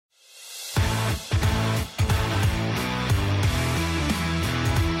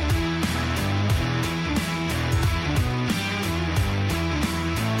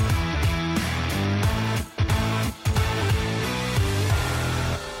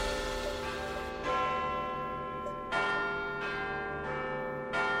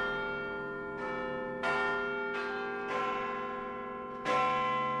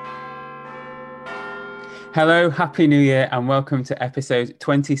Hello, Happy New Year, and welcome to episode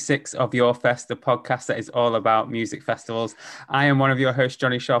 26 of Your Fest, the podcast that is all about music festivals. I am one of your hosts,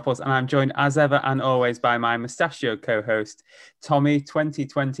 Johnny Sharples, and I'm joined as ever and always by my mustachioed co-host, Tommy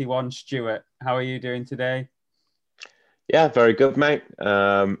 2021 Stewart. How are you doing today? Yeah, very good, mate.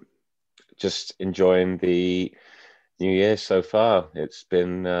 Just enjoying the new year so far. It's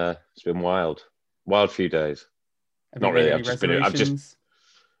been wild few days. Have you Not made really. any I've just resolutions?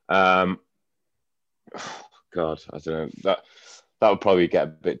 um, God, I don't know. That would probably get a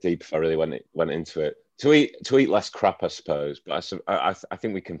bit deep if I really went into it. To eat less crap, I suppose. But I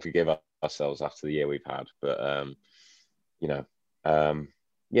think we can forgive ourselves after the year we've had. But you know, um,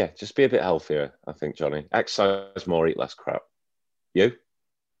 yeah, just be a bit healthier. I think, Johnny. Exercise more, eat less crap. You?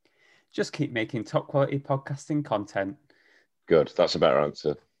 Just keep making top quality podcasting content. Good. That's a better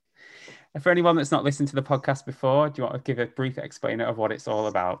answer. And for anyone that's not listened to the podcast before, do you want to give a brief explainer of what it's all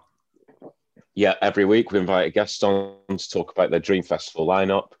about? Yeah, every week we invite a guest on to talk about their Dream Festival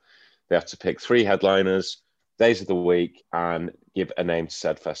lineup. They have to pick 3 headliners, days of the week, and give a name to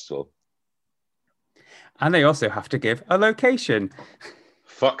said festival. And they also have to give a location.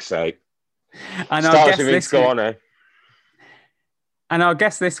 Fuck's sake. And our Start guest as you mean to this go week, on, eh? And our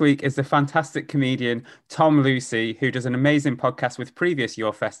guest this week is the fantastic comedian Tom Lucy, who does an amazing podcast with previous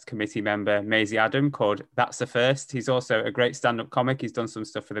Your Fest committee member Maisie Adam called That's the First. He's also a great stand-up comic. He's done some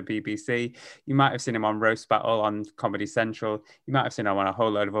stuff for the BBC. You might have seen him on Roast Battle on Comedy Central. You might have seen him on a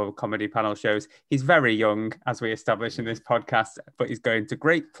whole load of other comedy panel shows. He's very young, as we established in this podcast, but he's going to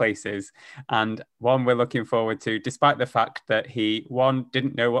great places. And one we're looking forward to, despite the fact that he, one,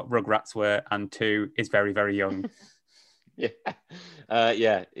 didn't know what Rugrats were, and two, is very, very young.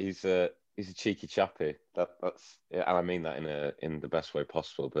 Yeah, he's a cheeky chappy. That's yeah, and I mean that in the best way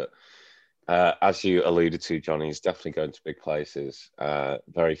possible. But as you alluded to, Johnny, he's definitely going to big places.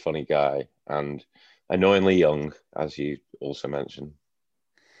 Very funny guy and annoyingly young, as you also mentioned.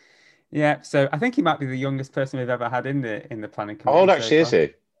 Yeah, so I think he might be the youngest person we've ever had in the planning How committee old so actually is far. he?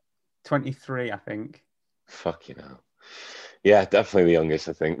 23, I think. Fuck you know. Yeah, definitely the youngest,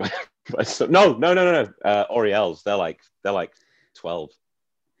 I think. No. Oriels, they're like 12.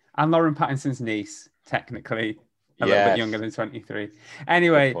 And Lauren Pattinson's niece, technically, a little bit Yes. younger than 23. Good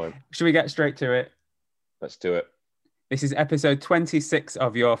Anyway, point. should we get straight to it? Let's do it. This is episode 26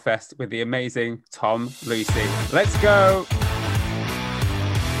 of Your Fest with the amazing Tom Lucy. Let's go!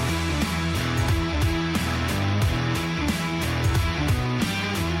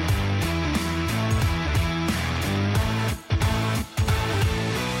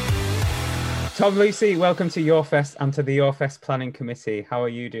 Tom Lucy, welcome to Your Fest and to the Your Fest Planning Committee. How are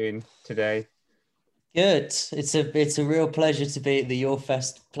you doing today? Good. It's a real pleasure to be at the Your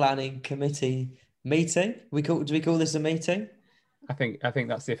Fest Planning Committee meeting. Do we call this a meeting? I think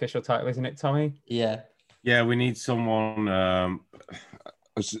that's the official title, isn't it, Tommy? Yeah. Yeah, we need someone.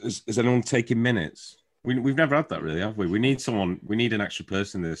 Is anyone taking minutes? We've never had that, really, have we? We need someone. We need an extra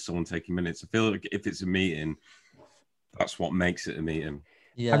person. There's someone taking minutes. I feel like if it's a meeting, that's what makes it a meeting.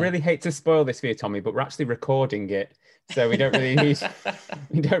 Yeah. I really hate to spoil this for you, Tommy, but we're actually recording it, so we don't really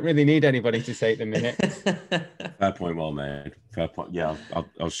need anybody to take the minutes. Fair point, well made. Fair point. Yeah,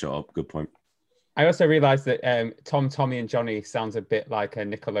 I'll shut up. Good point. I also realised that Tom, Tommy, and Johnny sounds a bit like a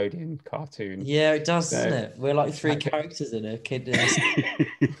Nickelodeon cartoon. Yeah, it does, So- doesn't it? We're like 3 Okay. characters in a kid.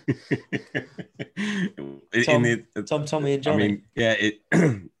 Tom, Tommy, and Johnny. I mean, yeah,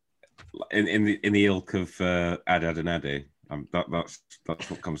 in the ilk of Ed, Ed, and Eddie. That's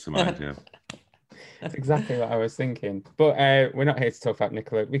what comes to mind. Yeah. That's exactly what I was thinking. But we're not here to talk about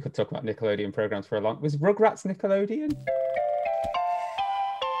Nickelodeon. We could talk about Nickelodeon programs for a long. Was Rugrats Nickelodeon?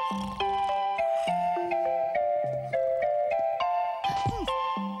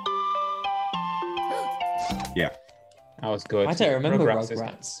 Yeah. That was good. I don't remember Rugrats is-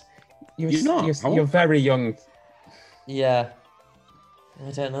 Rugrats. You're not? How You're old? very young. Yeah.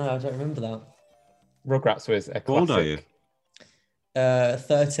 I don't know. I don't remember that. Rugrats was a classic. How old are you?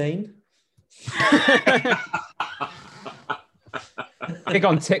 13. Big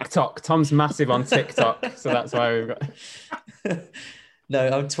on TikTok. Tom's massive on TikTok, so that's why we've got. No,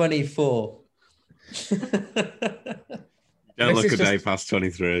 I'm 24. Don't This look is a day just- past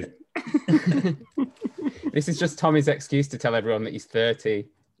 23. This is just Tommy's excuse to tell everyone that he's 30.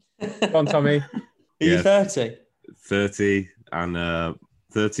 Go on, Tommy. Are you Yeah. 30? 30 and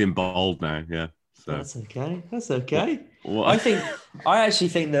 30 and bald now. Yeah. So That's okay. That's okay. what? I actually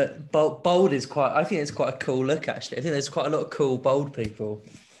think that bold is quite. I think it's quite a cool look. Actually, I think there's quite a lot of cool bold people.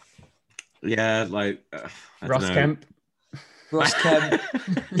 Yeah, like I Ross don't know. Kemp. Ross Kemp.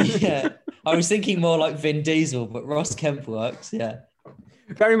 Yeah, I was thinking more like Vin Diesel, but Ross Kemp works. Yeah.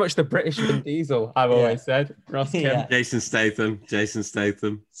 Very much the British Vin Diesel, I've always said. Ross Kim. Yeah. Jason Statham.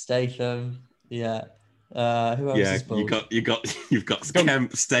 Statham. Yeah. Who else Yeah, is bald? you've got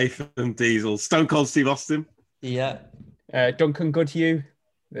Kemp, Statham, Diesel, Stone Cold Steve Austin. Yeah. Duncan Goodhue.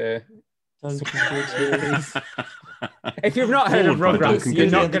 The Duncan Goodhue. If you've not heard of Forward by Rugrats, Duncan you're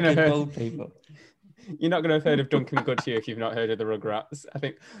Goodhue. not going to Good hear. bald people. You're not going to have heard of Duncan Goodhue if you've not heard of the Rugrats. I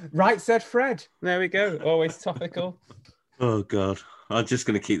think. Right, said Fred. There we go. Always topical. Oh God, I'm just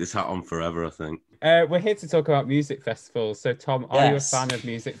going to keep this hat on forever, I think. We're here to talk about music festivals. So, Tom, are you a Yes. fan of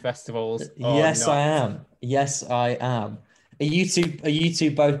music festivals? Yes, not? I am. Yes, I am. Are you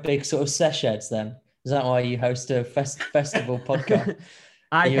two both big sort of sesh heads then? Is that why you host a festival podcast?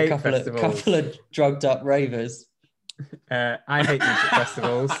 I Are you hate a couple festivals. of drugged up ravers? I hate music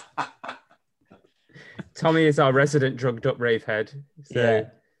festivals. Tommy is our resident drugged up rave head. So.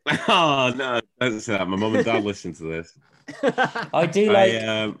 Yeah. Oh no, don't say that. My mum and dad listen to this. I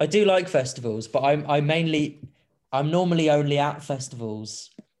do like festivals, but I'm normally only at festivals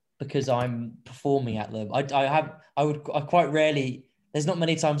because I'm performing at them. I quite rarely. There's not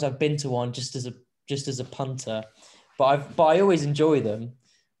many times I've been to one just as a punter, but I always enjoy them.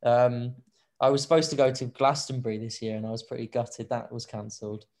 I was supposed to go to Glastonbury this year, and I was pretty gutted that was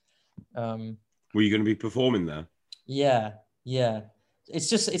cancelled. Were you going to be performing there? Yeah.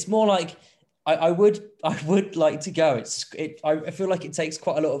 It's more like I would like to go. I feel like it takes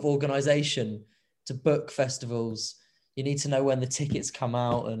quite a lot of organisation to book festivals. You need to know when the tickets come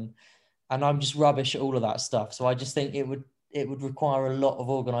out, and I'm just rubbish at all of that stuff. So I just think it would require a lot of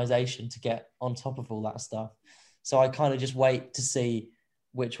organisation to get on top of all that stuff. So I kind of just wait to see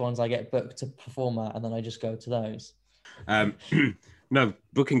which ones I get booked to perform at, and then I just go to those. No,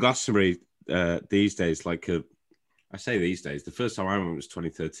 booking Glastonbury these days, I say these days, the first time I went was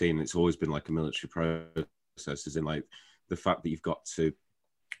 2013. It's always been like a military process, as in like the fact that you've got to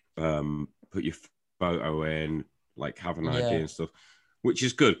put your photo in, like have an ID and stuff, which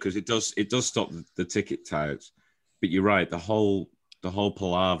is good because it does stop the ticket touts. But you're right, the whole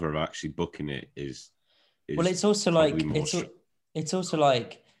palaver of actually booking it is well, it's also like it's also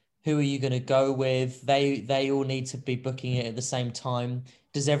like, who are you going to go with? They all need to be booking it at the same time.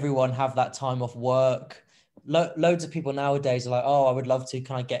 Does everyone have that time off work? Loads of people nowadays are like, oh, I would love to.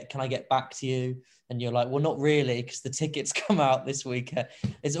 Can I get back to you? And you're like, well, not really, because the tickets come out this weekend.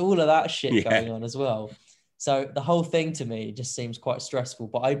 It's all of that shit going on as well. So the whole thing to me just seems quite stressful.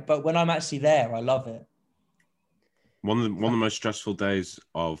 But when I'm actually there, I love it. One of the most stressful days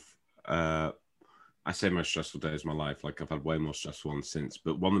of I say most stressful days of my life. Like I've had way more stressful ones since,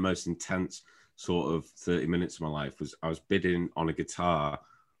 but one of the most intense sort of 30 minutes of my life was I was bidding on a guitar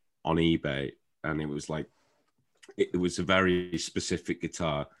on eBay, and it was like it was a very specific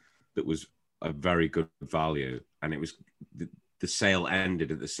guitar that was a very good value, and it was the sale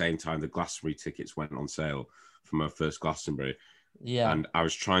ended at the same time the Glastonbury tickets went on sale for my first Glastonbury. Yeah, and I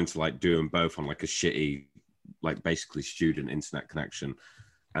was trying to like do them both on like a shitty, like basically student internet connection,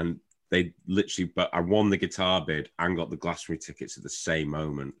 and they literally, but I won the guitar bid and got the Glastonbury tickets at the same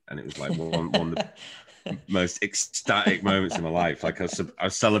moment, and it was like one of the most ecstatic moments in my life. Like I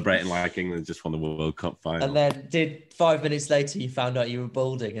was celebrating like England just won the World Cup final. And then 5 minutes later, you found out you were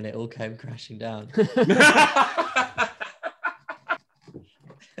balding, and it all came crashing down.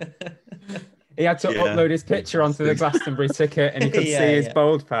 He had to upload his picture onto the Glastonbury ticket, and you could see his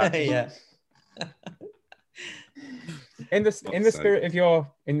bald patch. Yeah. In the spirit of your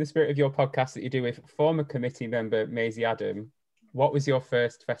podcast that you do with former committee member Maisie Adam, what was your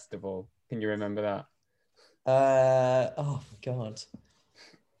first festival? Can you remember that? Oh God.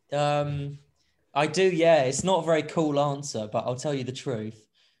 I do. Yeah, it's not a very cool answer, but I'll tell you the truth.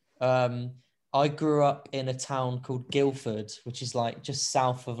 I grew up in a town called Guildford, which is like just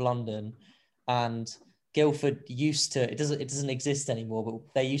south of London, and Guildford it doesn't exist anymore,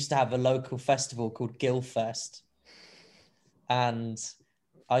 but they used to have a local festival called Guildfest. And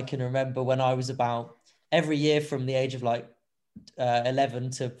I can remember when I was about every year from the age of like 11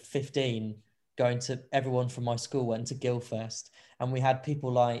 to 15, everyone from my school went to Guildfest, and we had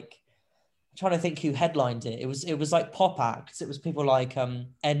people like, I'm trying to think who headlined it. It was like pop acts. It was people like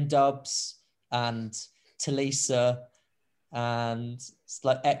N-Dubz and Talisa and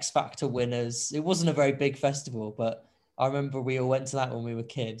like X Factor winners. It wasn't a very big festival, but I remember we all went to that when we were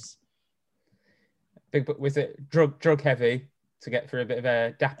kids. Big, but was it drug heavy to get through a bit of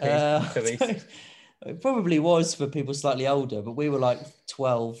a dappy Talisa? It probably was for people slightly older, but we were like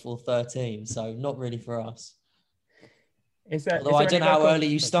 12 or 13, so not really for us. Although I don't know how early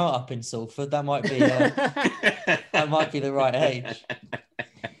you start up in Salford. That might be that might be the right age.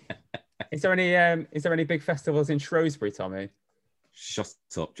 Is there any big festivals in Shrewsbury, Tommy? Shut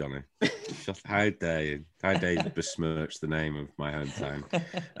up, Johnny. How dare you? How dare you besmirch the name of my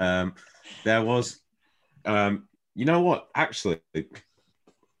hometown? There was, you know what? Actually,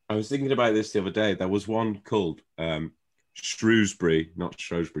 I was thinking about this the other day. There was one called Shrewsbury, not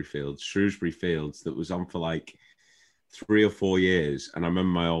Shrewsbury Fields, Shrewsbury Fields, that was on for like 3 or 4 years. And I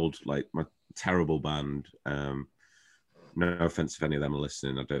remember my terrible band. No offense if any of them are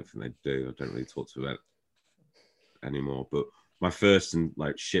listening. I don't think they do. I don't really talk to them anymore. But my first and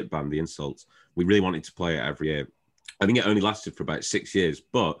like shit band, The Insults, we really wanted to play it every year. I think it only lasted for about 6 years,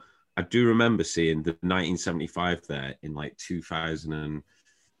 but I do remember seeing the 1975 there in like 2000 and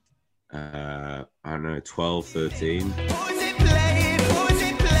I don't know, 12, 13.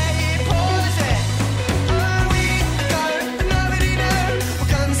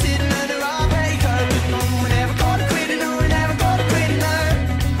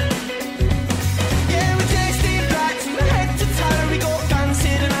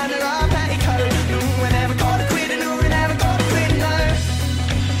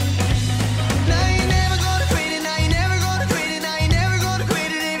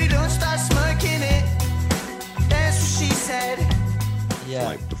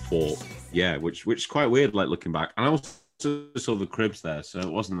 Yeah, which is quite weird, like looking back. And I also saw the Cribs there, so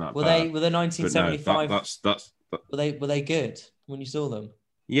it wasn't that bad. Were they 1975? No, that's Were they good when you saw them?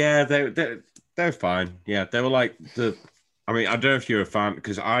 Yeah, they're fine. Yeah, they were like I mean, I don't know if you're a fan,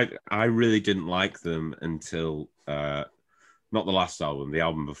 because I really didn't like them until not the last album, the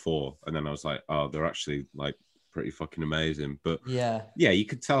album before, and then I was like, oh, they're actually like pretty fucking amazing. But yeah, you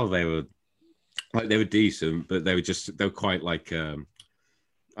could tell they were decent, but they were quite like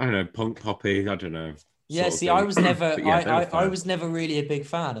I don't know, punk poppy. I don't know. Yeah, see, I was never, I was never really a big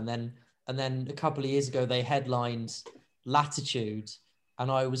fan, and then a couple of years ago they headlined Latitude, and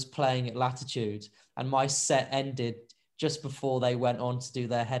I was playing at Latitude, and my set ended just before they went on to do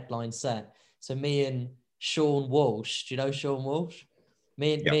their headline set. So me and Sean Walsh, do you know Sean Walsh?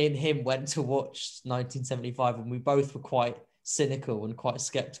 Me and him went to watch 1975, and we both were quite cynical and quite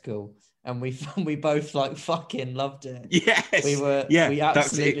skeptical. And we both like fucking loved it. Yes, we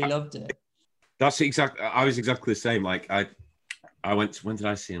absolutely loved it. I was exactly the same. Like I went to, when did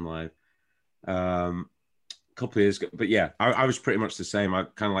I see him live? A couple of years ago. But yeah, I was pretty much the same. I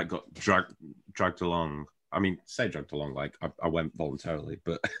kind of like got dragged along. I mean, say dragged along, like I went voluntarily,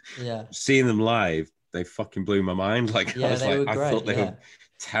 but yeah, seeing them live, they fucking blew my mind. Like I was like, I thought they were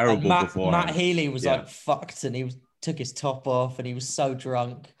terrible before. Matt Healy was like fucked, and he took his top off, and he was so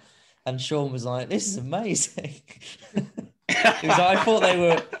drunk. And Sean was like, "This is amazing." He was like, I thought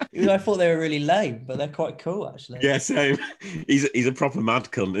they were really lame, but they're quite cool actually. Yeah, same. He's a proper mad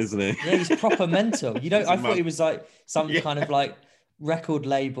cunt, isn't he? Yeah, he's proper mental. I thought he was like some kind of like record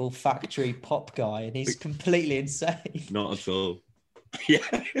label factory pop guy, and he's completely insane. Not at all.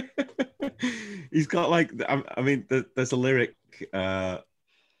 Yeah, he's got like, I mean, there's a lyric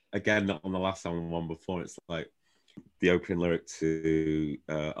again, not on the last album, one before. It's like, the opening lyric to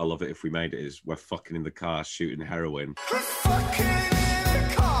I Love It If We Made It is, we're fucking in the car shooting heroin. We're fucking in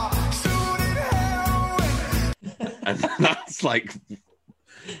the car shooting heroin. And that's like,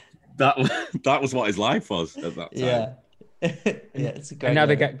 that was what his life was at that time. Yeah. Yeah, it's a great. And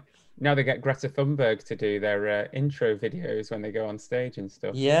now they get Greta Thunberg to do their intro videos when they go on stage and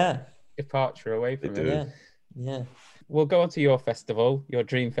stuff. Yeah. Departure away from it. Yeah. We'll go on to your festival, your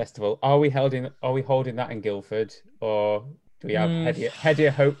dream festival. Are we holding that in Guildford, or do we have headier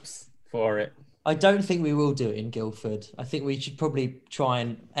hopes for it? I don't think we will do it in Guildford. I think we should probably try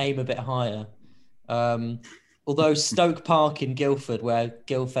and aim a bit higher. Although Stoke Park in Guildford, where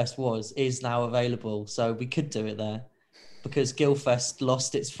Guildfest was, is now available, so we could do it there, because Guildfest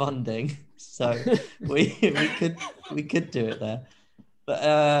lost its funding, so we could do it there.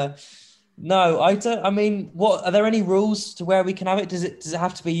 But no, I don't. I mean, what are there any rules to where we can have it? Does it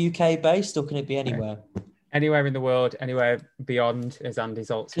have to be UK based, or can it be anywhere? Anywhere in the world, anywhere beyond, as Andy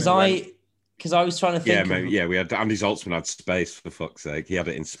Zaltzman. Because I was trying to think. Yeah, maybe. Yeah, we had Andy Zaltzman had space, for fuck's sake. He had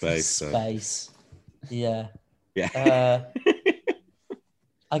it in space. Space. So. Yeah. Yeah.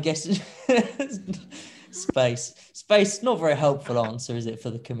 I guess space. Not a very helpful answer, is it,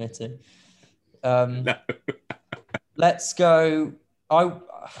 for the committee? No. Let's go.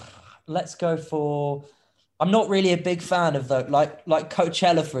 Let's go for. I'm not really a big fan of like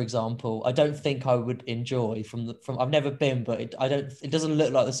Coachella, for example. I don't think I would enjoy from. I've never been, but it doesn't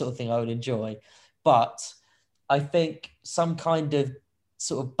look like the sort of thing I would enjoy. But I think some kind of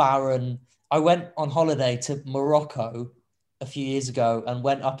sort of barren. I went on holiday to Morocco a few years ago and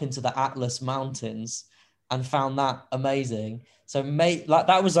went up into the Atlas Mountains and found that amazing. So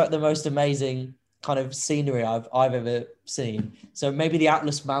that was like the most amazing kind of scenery I've ever seen. So maybe the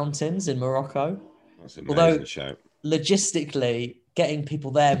Atlas Mountains in Morocco. That's an Although- amazing shout. Logistically, getting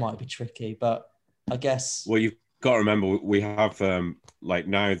people there might be tricky, but I guess Well, you've got to remember we have like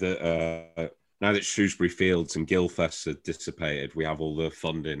now that Shrewsbury Fields and Guildfest are dissipated, we have all the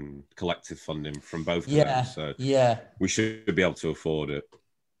funding, collective funding from both of them. So we should be able to afford it.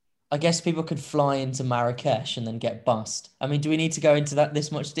 I guess people could fly into Marrakesh and then get bussed. I mean, do we need to go into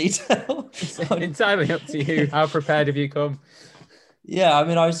this much detail? It's entirely up to you. How prepared have you come? Yeah, I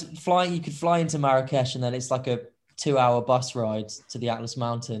mean, you could fly into Marrakesh and then it's like a 2-hour bus ride to the Atlas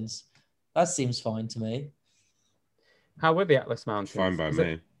Mountains. That seems fine to me. How were the Atlas Mountains? Fine by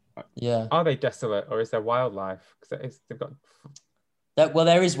me. Yeah. Are they desolate or is there wildlife? Because they've got. Well,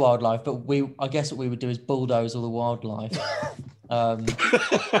 there is wildlife, but I guess what we would do is bulldoze all the wildlife. And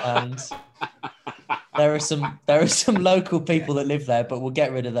there are some local people that live there, but we'll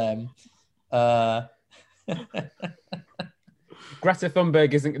get rid of them. Greta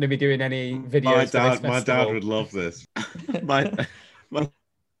Thunberg isn't going to be doing any videos. My dad would love this. I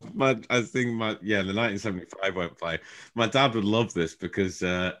think the 1975 won't play. My dad would love this because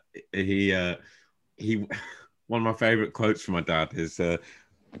he one of my favorite quotes from my dad is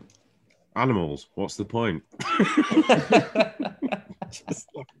animals, what's the point?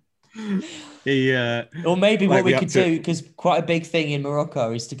 Or maybe what we could do, because quite a big thing in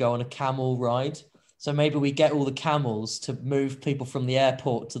Morocco is to go on a camel ride. So maybe we get all the camels to move people from the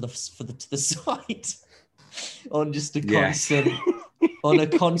airport to the site on just a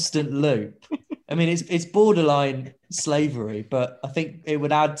constant loop. I mean, it's borderline slavery, but I think it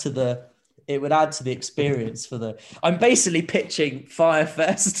would add to the experience for the. I'm basically pitching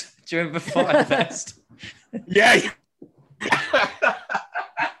Firefest. Do you remember Firefest? Yeah.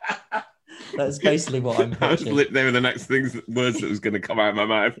 That's basically what I'm pitching. They were the next words that was going to come out of my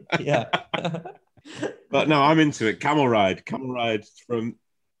mouth. Yeah. But no, I'm into it. Camel ride from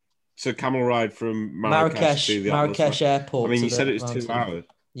Marrakesh to the Marrakesh airport. I mean, you said it was 2 hours.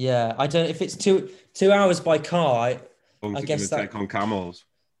 Yeah, I don't. If it's two hours by car, I guess that take on camels.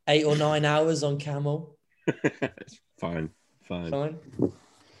 8 or 9 hours on camel. Fine. So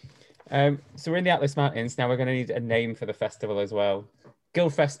we're in the Atlas Mountains now. We're going to need a name for the festival as well.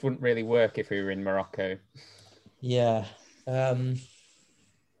 Guildfest wouldn't really work if we were in Morocco. Yeah.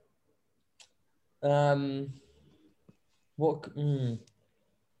 What?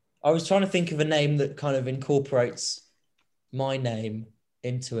 I was trying to think of a name that kind of incorporates my name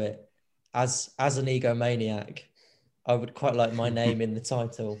into it as an egomaniac. I would quite like my name in the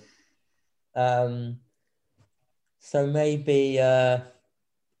title. So maybe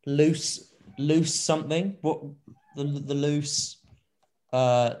loose something. What the loose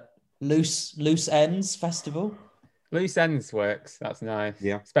ends festival? Loose Ends works. That's nice.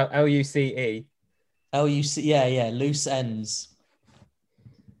 Yeah. Spelled LUCE. LUC. Yeah. Loose ends.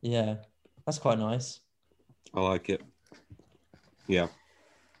 Yeah, that's quite nice. I like it. Yeah.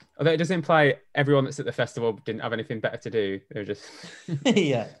 Although it does imply everyone that's at the festival didn't have anything better to do. They were just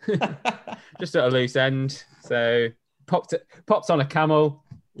yeah, just at a loose end. So popped on a camel.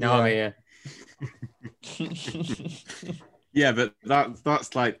 Now I'm here. Yeah, but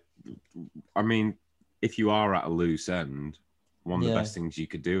that's like, I mean, if you are at a loose end, one of the best things you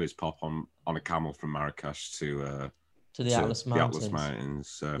could do is pop on a camel from Marrakesh to the Atlas Mountains.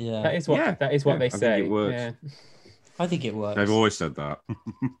 So. Yeah, that is what they say. I think it works. Yeah. I think it works. They've always said that.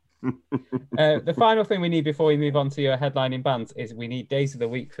 The final thing we need before we move on to your headlining bands is we need days of the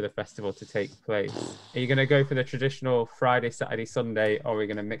week for the festival to take place. Are you going to go for the traditional Friday, Saturday, Sunday, or are we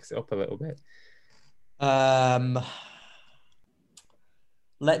going to mix it up a little bit?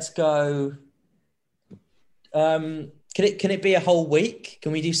 Let's go. Can it be a whole week?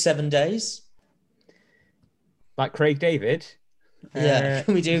 Can we do 7 days? Like Craig David? Yeah.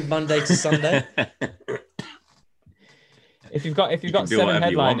 Can we do Monday to Sunday? If you've got 7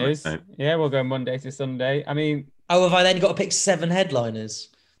 headliners, we'll go Monday to Sunday. I mean, have I then got to pick 7 headliners?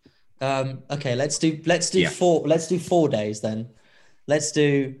 Okay, let's do 4. Let's do 4 days then. Let's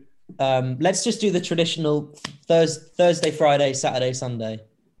just do the traditional Thursday, Friday, Saturday, Sunday.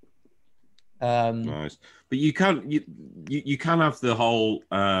 Nice, but you can have the whole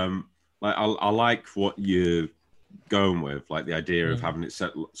like I like what you're going with, like the idea of having it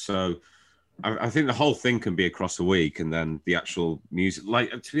set. So I think the whole thing can be across a week, and then the actual music. Like,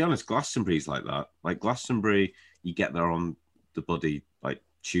 to be honest, Glastonbury's like that. Like Glastonbury, you get there on the bloody like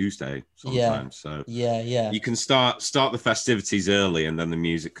Tuesday sometimes. So you can start the festivities early, and then the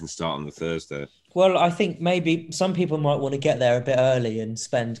music can start on the Thursday. Well, I think maybe some people might want to get there a bit early and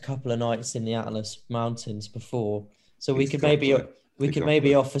spend a couple of nights in the Atlas Mountains before. So we could maybe We could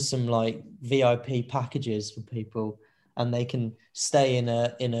maybe offer some like VIP packages for people, and they can stay in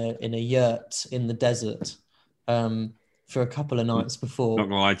a yurt in the desert for a couple of nights before. Not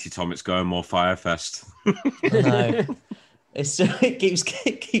gonna lie to you, Tom, it's going more Firefest. I know. It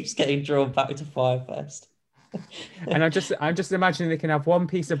keeps getting drawn back to Firefest. And I'm just imagining they can have one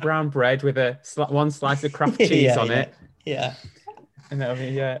piece of brown bread with one slice of Kraft cheese on it. Yeah. And that'll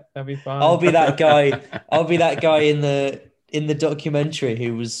be fine. I'll be that guy. I'll be that guy in the documentary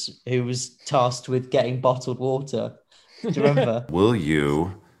who was tasked with getting bottled water. Do you remember? Will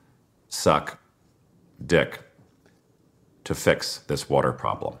you suck dick to fix this water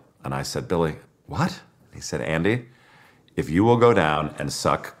problem? And I said, Billy, what? He said, Andy, if you will go down and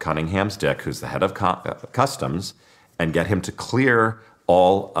suck Cunningham's dick, who's the head of customs, and get him to clear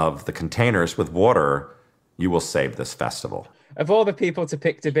all of the containers with water, you will save this festival. Of all the people to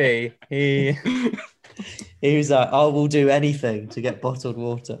pick to be, he was like, I will do anything to get bottled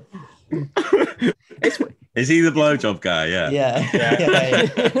water. Is he the blowjob guy? Yeah.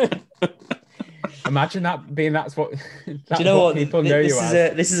 Imagine that being that's what. Do you know what people know you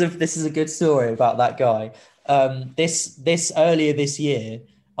as? This is a good story about that guy. This earlier this year,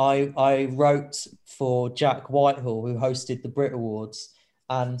 I wrote for Jack Whitehall, who hosted the Brit Awards,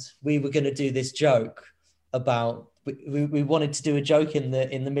 and we were going to do this joke about we wanted to do a joke in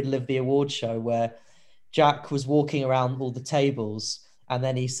the middle of the award show where Jack was walking around all the tables, and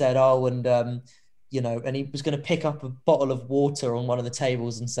then he said, and he was going to pick up a bottle of water on one of the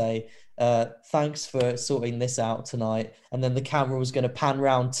tables and say, thanks for sorting this out tonight. And then the camera was going to pan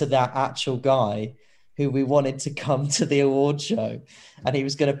round to that actual guy who we wanted to come to the award show. And he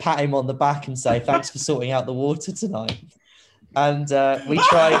was going to pat him on the back and say, thanks for sorting out the water tonight. And we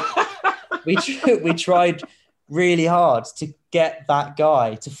tried really hard to get that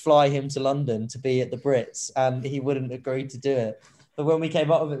guy to fly him to London to be at the Brits, and he wouldn't agree to do it. But when we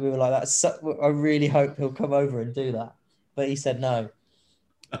came up with it, we were like, I really hope he'll come over and do that. But he said no.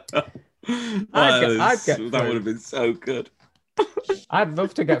 That would have been so good. I'd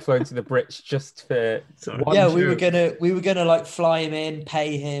love to get flown to the Brits just for one Yeah, joke. we were gonna like fly him in,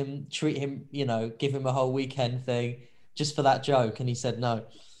 pay him, treat him, give him a whole weekend thing just for that joke, and he said no.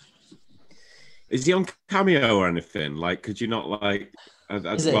 Is he on Cameo or anything? Like, could you not like? I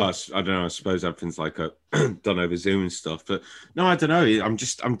don't know. I suppose everything's like done over Zoom and stuff. But no, I don't know.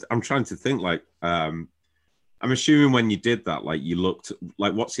 I'm trying to think. Like, I'm assuming when you did that, like you looked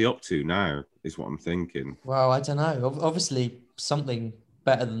like, what's he up to now? Is what I'm thinking. Well, I don't know. Obviously, something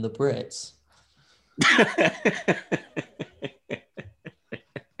better than the Brits.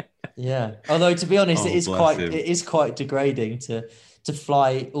 Yeah. Although to be honest, it is quite degrading to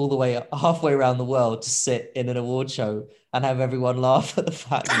fly all the way halfway around the world to sit in an award show and have everyone laugh at the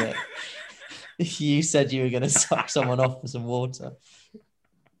fact that you said you were going to suck someone off for some water.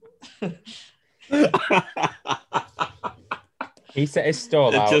 He set his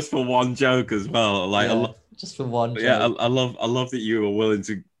stall out just for one joke as well. Like, just for one joke. Yeah, I love that you were willing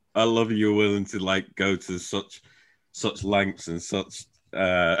to. I love you were willing to like go to such lengths and such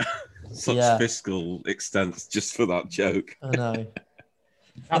fiscal extents just for that joke. I know.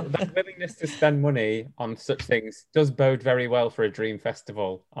 That willingness to spend money on such things does bode very well for a dream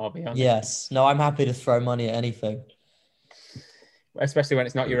festival, I'll be honest. Yes. No, I'm happy to throw money at anything. Especially when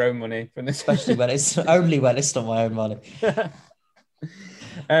it's not your own money. Especially when it's only when it's not my own money.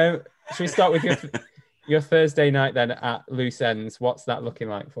 Should we start with your Thursday night then at Loose Ends? What's that looking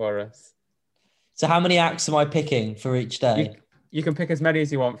like for us? So how many acts am I picking for each day? You can pick as many as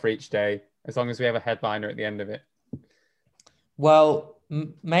you want for each day, as long as we have a headliner at the end of it. Well,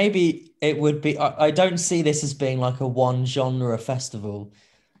 maybe it would be... I don't see this as being like a one genre festival.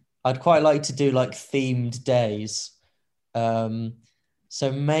 I'd quite like to do like themed days.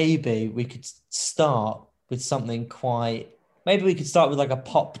 So maybe we could start with something quite... Maybe we could start with like a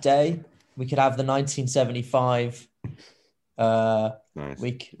pop day. We could have the 1975. Nice.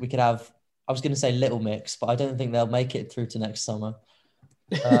 We could have... I was going to say Little Mix, but I don't think they'll make it through to next summer.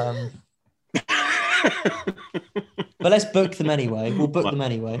 But let's book them anyway. We'll book them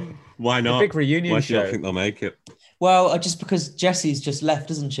anyway. Why not? A big reunion show. Why do you think they'll make it? Well, just because Jessie's just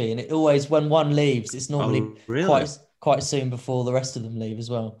left, isn't she? And it always, when one leaves, it's normally quite soon before the rest of them leave as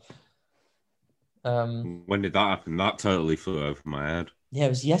well. When did that happen? That totally flew over my head. Yeah, it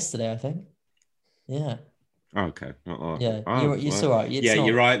was yesterday, I think. Yeah. Okay. Yeah, it's all right.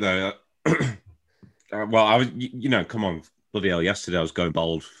 You're right though. Well, I was, come on, bloody hell! Yesterday I was going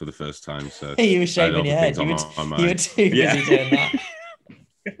bald for the first time, so you were shaving your head. You were too busy doing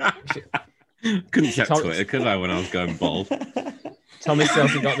that. Couldn't check Twitter, could I? When I was going bald. Tommy still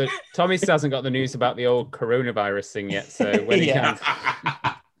hasn't got the news about the old coronavirus thing yet. So when he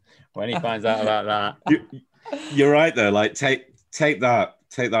when he finds out about that, you're right though. Like take that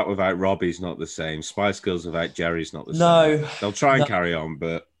without Robbie's not the same. Spice Girls without Jerry's not the same. No, they'll try and carry on,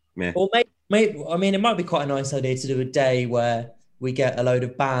 but meh. Or maybe I mean, it might be quite a nice idea to do a day where we get a load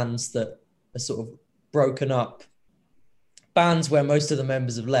of bands that are sort of broken up, bands where most of the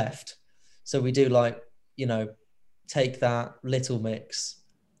members have left. So we do like, take that, Little Mix,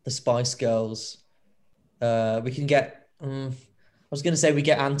 the Spice Girls. We can get. I was going to say we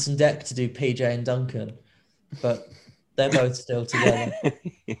get Ant and Dec to do PJ and Duncan, but they're both still together.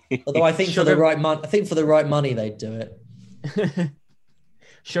 Although I think for the right money they'd do it.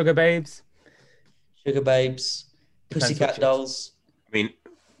 Sugar Babes, Pussycat Dolls. I mean,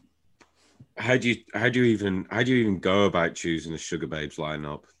 how do you even go about choosing a Sugar Babes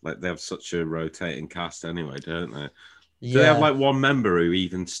lineup? Like they have such a rotating cast anyway, don't they? Yeah. Do they have like one member who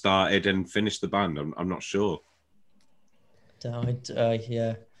even started and finished the band? I'm not sure.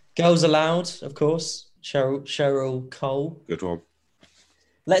 Yeah. Girls Aloud, of course. Cheryl Cole. Good one.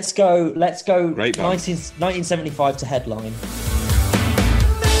 Let's go. Great band. 1975 to headline.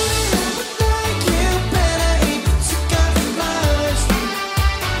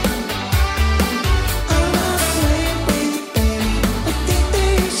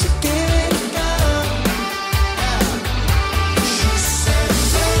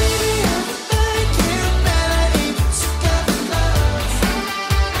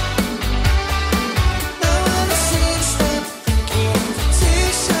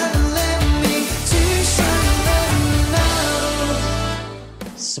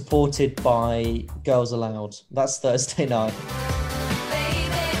 Supported by Girls Aloud. That's Thursday night.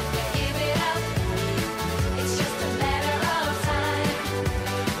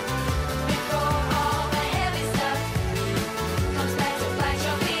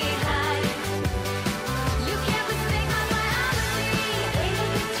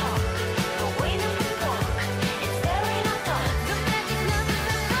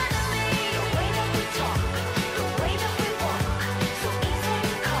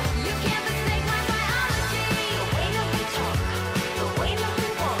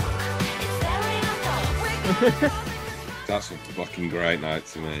 That's a fucking great night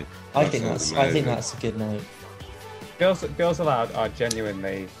to me. I think that's a good night. Girls Aloud are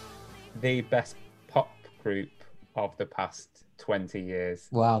genuinely the best pop group of the past 20 years.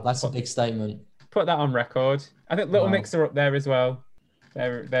 Wow, that's a big statement. Put that on record. I think Little Mix are up there as well.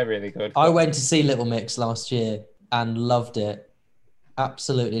 They're really good. I went to see Little Mix last year and loved it.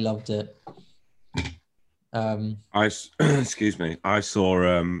 Absolutely loved it. Excuse me. I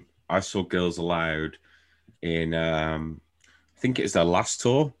saw Girls Aloud in I think it was their last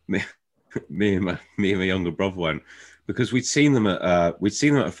tour. Me and my younger brother went because we'd seen them at a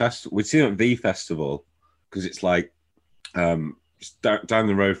festival. We'd seen them at V Festival because it's like down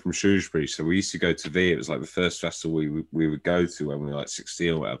the road from Shrewsbury. So we used to go to V. It was like the first festival we would go to when we were like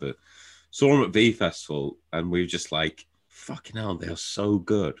 16 or whatever. Saw them at V Festival and we were just like, fucking hell, they are so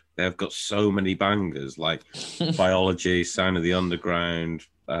good. They have got so many bangers like Biology, Sound of the Underground,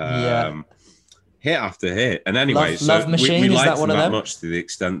 hit after hit. And anyway, Love Machine, we is liked that one them of that them? much to the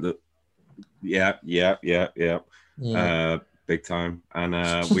extent that yeah. Big time. And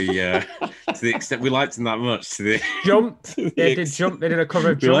we to the extent we liked them that much to the Jump. They did Jump. They did a cover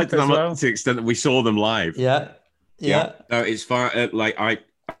of we Jump liked them as that well. much to the extent that we saw them live. Yeah. No, it's fine. Like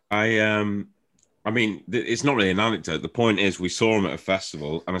I mean, it's not really an anecdote. The point is, we saw them at a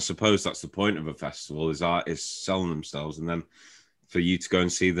festival, and I suppose that's the point of a festival: is artists selling themselves, and then for you to go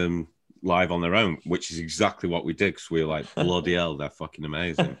and see them live on their own, which is exactly what we did. Because we were like, bloody hell, they're fucking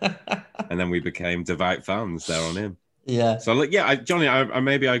amazing, and then we became devout fans there on him. Yeah. So like, yeah, Johnny, I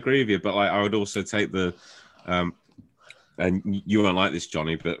maybe I agree with you, but like, I would also take the, and you won't like this,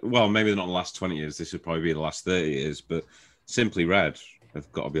 Johnny, but well, maybe not the last 20 years. This would probably be the last 30 years, but Simply Red have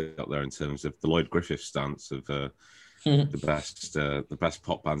got to be up there in terms of the Lloyd Griffith stance of the best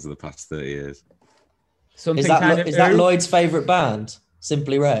pop bands of the past 30 years. Something Is that Lloyd's favourite band?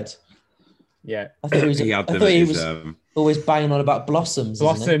 Simply Red. Yeah, I thought he was always banging on about Blossoms.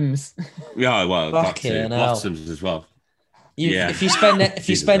 Blossoms. Yeah, well, that's it. Fucking hell. Blossoms as well. If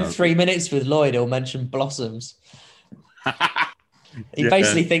you spend 3 minutes with Lloyd, he'll mention Blossoms. He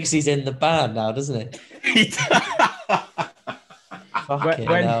basically thinks he's in the band now, doesn't he? Fucking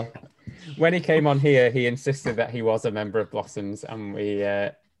hell. When he came on here, he insisted that he was a member of Blossoms, and we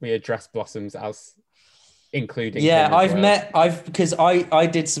addressed Blossoms as including. Yeah, him as well. because I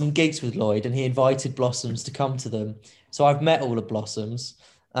did some gigs with Lloyd, and he invited Blossoms to come to them. So I've met all of Blossoms,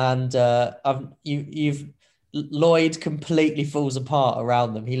 and Lloyd completely falls apart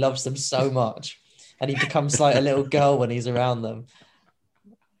around them. He loves them so much, and he becomes like a little girl when he's around them.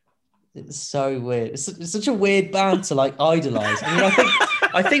 It's so weird. It's such a weird band to like idolize. I mean,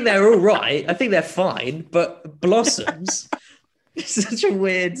 I think they're all right. I think they're fine, but Blossoms, it's such a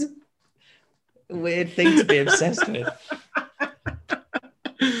weird thing to be obsessed with.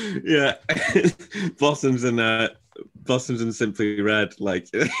 Yeah, Blossoms and Simply Red. Like,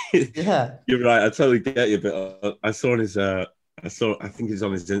 Yeah, you're right. I totally get you. But I saw on his, I think he's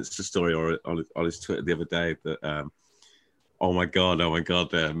on his Insta story or on his Twitter the other day that, oh my god,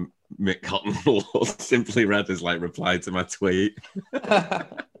 Mick Cotton or Simply Red has like replied to my tweet.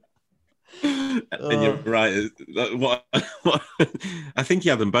 And you're right. What I think he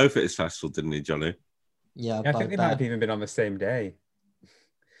had them both at his festival, didn't he, Johnny? yeah. I think they might have even been on the same day.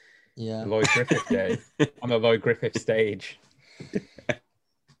 Yeah. The Lloyd Griffith day on the Lloyd Griffith stage.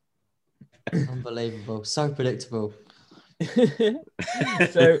 Unbelievable. So predictable.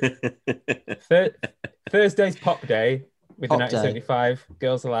 So Thursday's Pop Day with Pop the 1975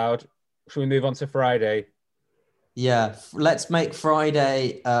 Girls Aloud. Should we move on to Friday? Yeah. Let's make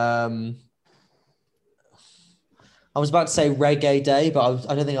Friday. I was about to say Reggae Day, but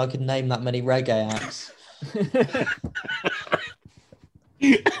I don't think I could name that many reggae acts.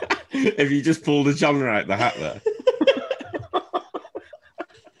 Have you just pulled a genre out the hat there?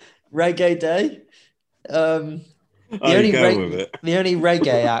 Reggae Day. The only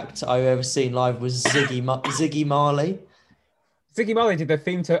reggae act I've ever seen live was Ziggy Marley. Ziggy Marley did the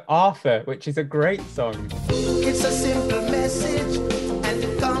theme to Arthur, which is a great song. It's a simple message, and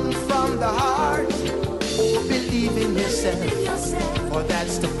it comes from the heart. Believe in yourself, for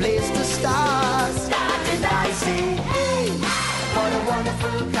that's the place to start. And I say, hey, what a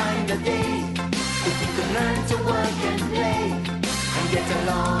wonderful kind of day. If you can learn to work and play, and get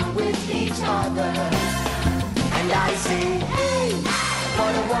along with each other. And I say, hey,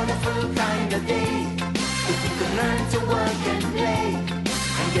 what a wonderful kind of day. If you can learn to work and play,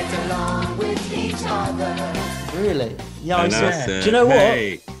 and get along with each other. Really? Yeah, I And saw. I said, Do you know what?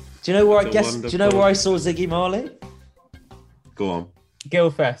 hey, Do you know where it's a Do you know where I saw Ziggy Marley? go on.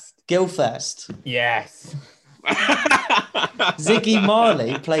 Gilfest. Gilfest. Yes. Ziggy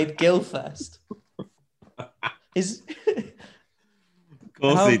Marley played Gilfest. Is Of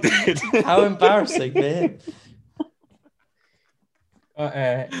course he did. how embarrassing for him. You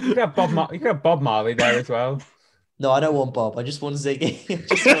could have Bob Marley there as well. No, I don't want Bob. I just want Ziggy.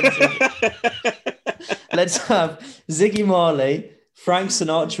 Let's have Ziggy Marley, Frank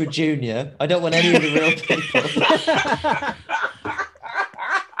Sinatra Jr. I don't want any of the real people.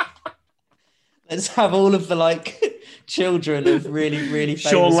 Let's have all of the like children of really, really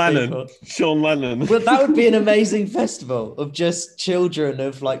famous people. Sean Lennon. Well, that would be an amazing festival of just children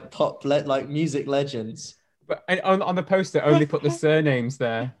of like like music legends. But on the poster, only put the surnames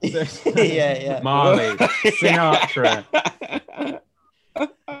there. Yeah. Marley, Sinatra.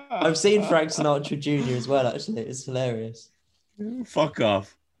 I've seen Frank Sinatra Jr. as well, actually. It's hilarious. Fuck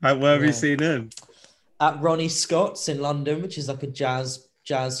off. Where have you seen him? At Ronnie Scott's in London, which is like a jazz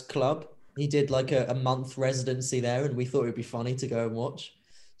club. He did like a month residency there, and we thought it'd be funny to go and watch.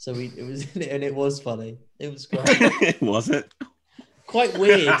 So it was funny. It was great. Was it? Quite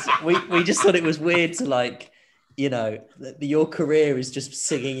weird. We just thought it was weird to like, you know, your career is just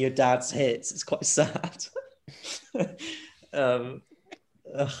singing your dad's hits. It's quite sad. I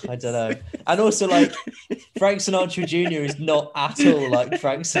don't know. And also, like, Frank Sinatra Jr. is not at all like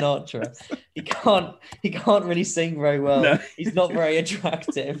Frank Sinatra. He can't really sing very well. No. He's not very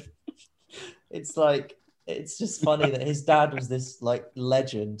attractive. It's like, it's just funny that his dad was this like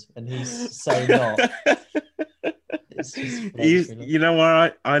legend and he's so not. It's just You know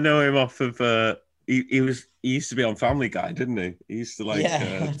where I know him off of he used to be on Family Guy, didn't he? He used to like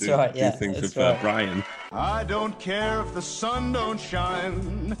that's do, right, do yeah, things that's with right. Brian. I don't care if the sun don't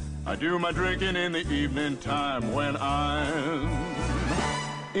shine. I do my drinking in the evening time when I'm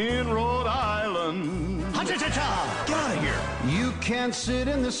in Rhode Island. Get out of here. You can't sit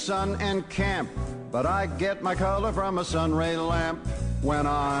in the sun and camp, but I get my color from a sunray lamp when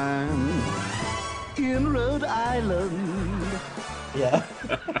I'm in Rhode Island. Yeah.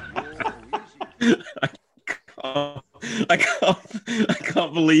 I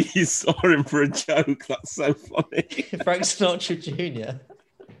can't believe you saw him for a joke. That's so funny. Frank Sinatra Jr.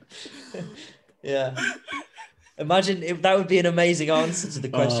 Yeah. Imagine if that would be an amazing answer to the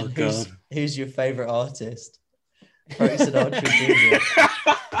question, who's your favorite artist? Frank Sinatra Jr.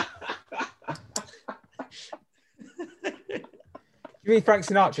 You mean Frank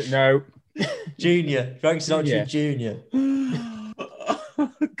Sinatra? No. Junior. Frank Sinatra Jr.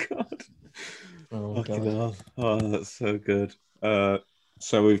 Oh God. Oh, Fucking God. hell. that's so good.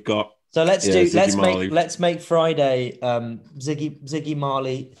 So we've got. So let's Ziggy Marley. let's make Friday Ziggy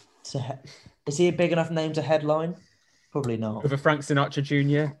Marley is he a big enough name to headline? Probably not. With a Frank Sinatra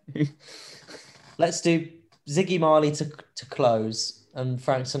Jr. Let's do Ziggy Marley to close and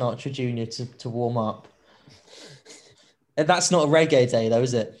Frank Sinatra Jr. to warm up. And that's not a reggae day though,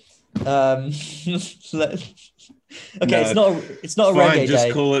 is it? Okay, No, it's not a fine, reggae just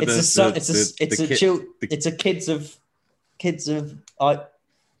day. call it It's a kids of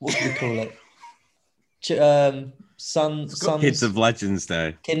what do we call it? Kids of Legends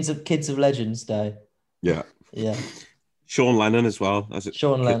Day. Kids of Legends Day. Yeah. Yeah. Sean Lennon as well.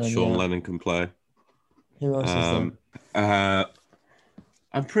 Sean Lennon. Lennon can play. Who else is there?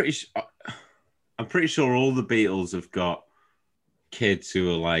 I'm pretty sure all the Beatles have got kids who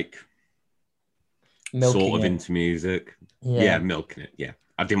are like Milking sort of it. into music. Yeah, milking it. Yeah,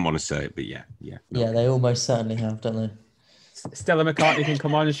 I didn't want to say it, but yeah. Yeah, they almost certainly have, don't they? Stella McCartney can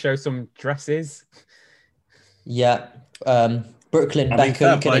come on and show some dresses. Yeah. Brooklyn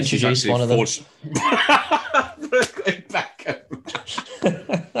Beckham can introduce one of them. Brooklyn Beckham.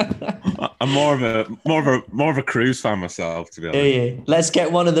 I'm more of a Cruise fan myself, to be honest. Yeah. Let's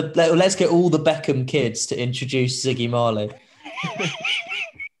get all the Beckham kids to introduce Ziggy Marley.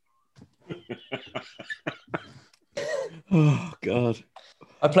 Oh God!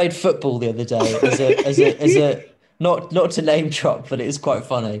 I played football the other day as a not to name drop, but it is quite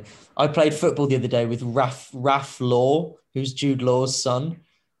funny. I played football the other day with Raf Law, who's Jude Law's son,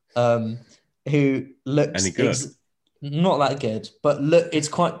 who looks Any good? Not that good, but it's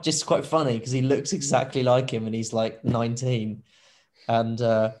quite funny because he looks exactly like him, and he's like 19, and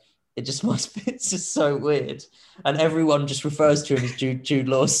it's just so weird, and everyone just refers to him as Jude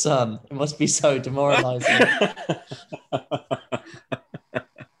Law's son. It must be so demoralizing.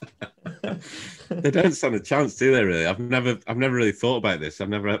 They don't stand a chance, do they? Really, I've never really thought about this. I've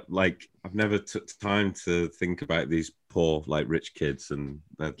never took time to think about these poor rich kids and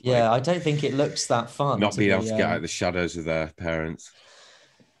I don't think it looks that fun. Not being able to get out of the shadows of their parents.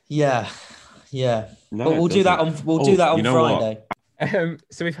 Yeah. No, But we'll do that on Friday.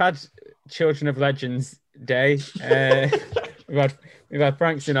 So we've had Children of Legends Day. We've had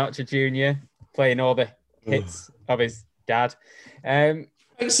Frank Sinatra Jr. playing all the hits of his dad. Frank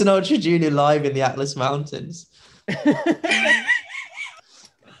Sinatra Jr. live in the Atlas Mountains.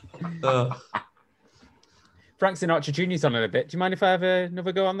 Frank Sinatra Jr.'s on in a bit. Do you mind if I have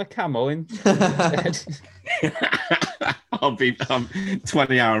another go on the camel instead? I'll be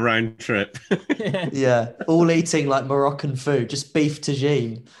 20-hour round trip. Yeah, all eating like Moroccan food, just beef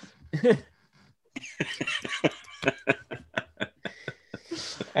tagine.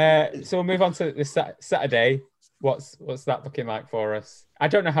 So we'll move on to the Saturday. What's that looking like for us? I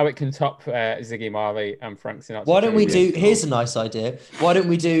don't know how it can top Ziggy Marley and Frank Sinatra. Why don't we do? Here's a nice idea. Why don't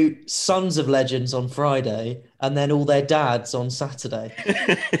we do Sons of Legends on Friday and then all their dads on Saturday?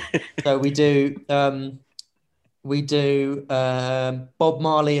 So we do Bob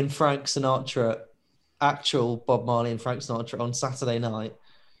Marley and Frank Sinatra, actual Bob Marley and Frank Sinatra on Saturday night.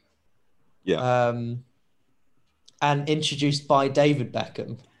 Yeah. And introduced by David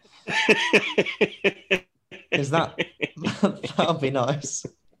Beckham. Is that would be nice?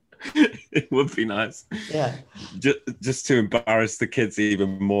 It would be nice. Yeah. Just to embarrass the kids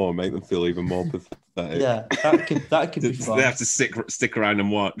even more, make them feel even more pathetic. Yeah, that could be fun. They have to stick around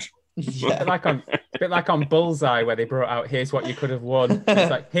and watch. Yeah. A bit like on Bullseye, where they brought out "Here's what you could have won." It's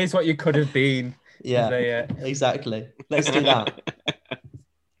like, "Here's what you could have been." Yeah, exactly. Let's do that.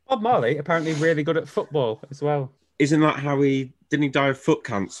 Bob Marley apparently really good at football as well. Isn't that how didn't he die of foot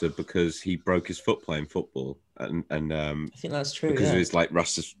cancer because he broke his foot playing football? And I think that's true. Because of his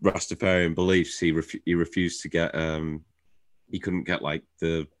Rastafarian beliefs, he refused to get he couldn't get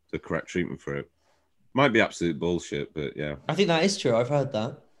the correct treatment for it. Might be absolute bullshit, but yeah. I think that is true. I've heard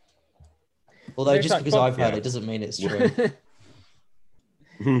that. Although just because I've heard it doesn't mean it's true.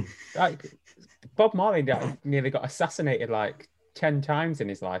 Bob Marley nearly got assassinated 10 times in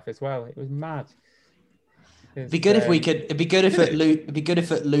his life as well. It was mad. It'd be good if we could. It'd be good if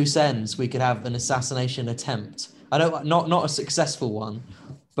at loose ends we could have an assassination attempt. I don't not a successful one,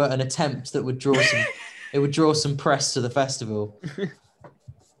 but an attempt that would draw some. It would draw some press to the festival.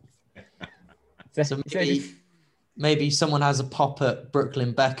 So maybe someone has a pop at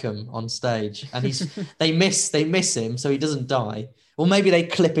Brooklyn Beckham on stage, and they miss him, so he doesn't die. Or maybe they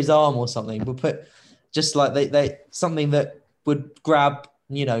clip his arm or something. We'll put just they something that would grab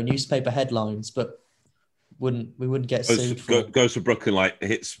newspaper headlines, but we wouldn't get sued for. Goes to Brooklyn,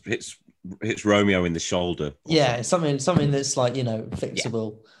 hits Romeo in the shoulder. Yeah, something that's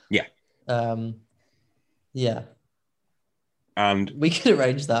fixable. Yeah. Yeah. And We could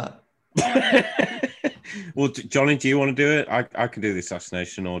arrange that. well, Johnny, do you want to do it? I can do the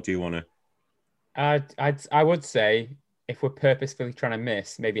assassination, or do you want to? I would say if we're purposefully trying to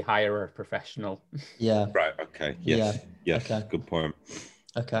miss, maybe hire a professional. Yeah. Right. Okay. Yes. Yeah. Yes. Okay. Good point.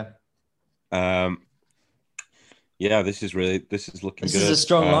 Okay. Yeah, this is looking This good. is a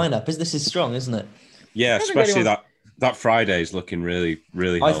strong lineup. This is strong, isn't it? Yeah, especially that Friday is looking really,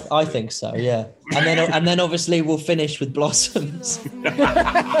 really healthy. I think so. Yeah. And then obviously we'll finish with Blossoms.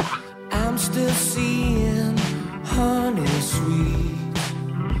 I'm still seeing honey sweet.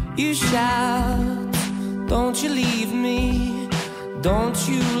 You shout, don't you leave me, don't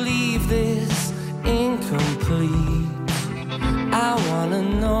you leave this incomplete. I wanna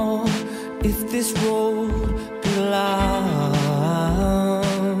know if this road belongs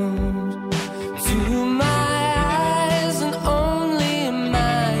to my eyes and only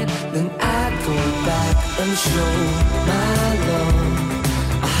mine. Then I go back and show my love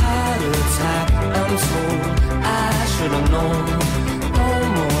a heart attack. I'm told I should have known. No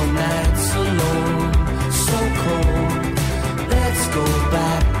more nights alone, so cold. Let's go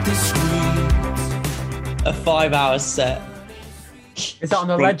back the streets. A 5-hour set. Is that on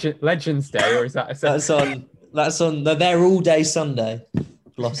the Legends Day, or is that a That's on they're all day Sunday.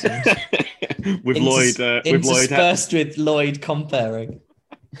 Blossoms. with Lloyd interspersed with Lloyd comparing.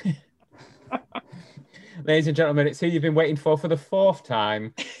 Ladies and gentlemen, it's who you've been waiting for the 4th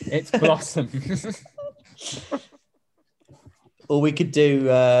time. It's Blossoms. Or we could do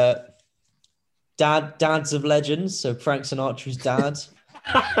dads of legends. So Frank Sinatra's dad.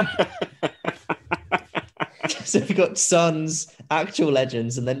 So we've got sons, actual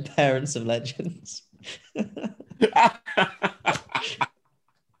legends, and then parents of legends. I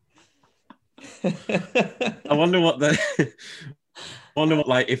wonder what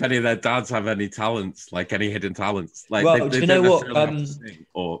like if any of their dads have any talents, like any hidden talents. Like, well, do you know what?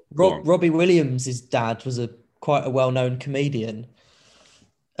 Robbie Williams' dad was quite a well-known comedian.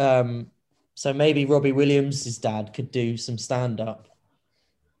 So maybe Robbie Williams' dad could do some stand-up.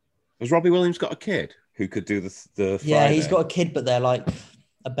 Has Robbie Williams got a kid who could do the Friday? Yeah, he's got a kid, but they're like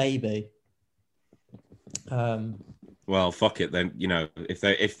a baby. Well, fuck it then. You know,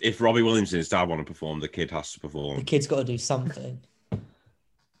 if Robbie Williams and his dad want to perform, the kid has to perform. The kid's got to do something. I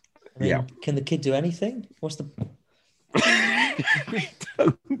mean, Yeah. Can the kid do anything? What's the? I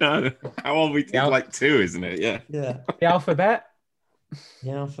don't know. How old we? Like 2, isn't it? Yeah. Yeah. The alphabet.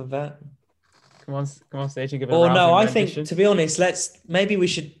 The alphabet. Come on stage and give it. Or a no, I rousing think rendition. to be honest, let's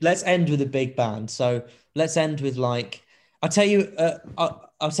end with a big band. So let's end with like I'll tell you a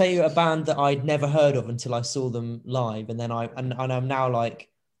band that I'd never heard of until I saw them live, and then I'm now like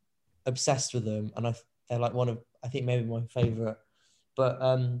obsessed with them, and they're like one of I think maybe my favorite. But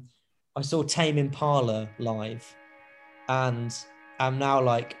I saw Tame Impala live, and I'm now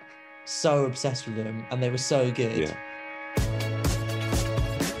like so obsessed with them, and they were so good. Yeah.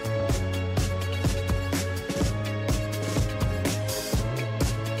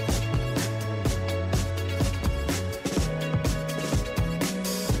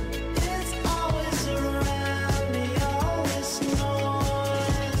 It's always around me, always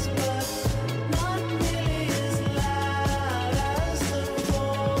noise, but not nearly as loud as the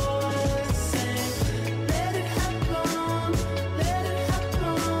voice saying, let it happen, let it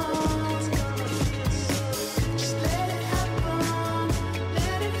happen. Just let it happen,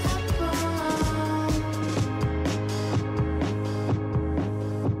 let it happen.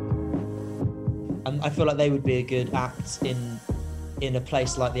 And I feel like they would be a good act in a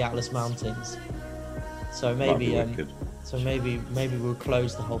place like the Atlas Mountains. So maybe maybe we'll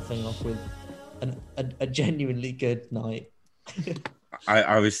close the whole thing off with a genuinely good night.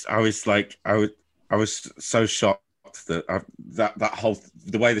 I was so shocked that that whole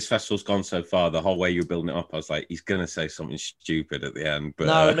the way this festival's gone so far, the whole way you're building it up, I was like, he's gonna say something stupid at the end. But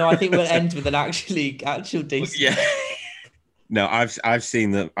No, I think we'll end with an actual decent. yeah. No, I've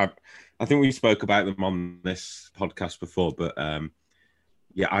seen them. I think we spoke about them on this podcast before, but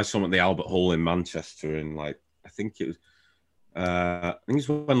yeah, I saw them at the Albert Hall in Manchester, and like I think it's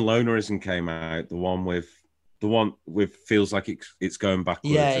when Lonerism came out, the one with feels like it's going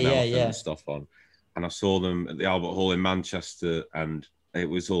backwards and Elephant and stuff on. And I saw them at the Albert Hall in Manchester, and it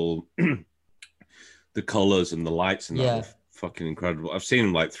was all the colours and the lights and that were fucking incredible. I've seen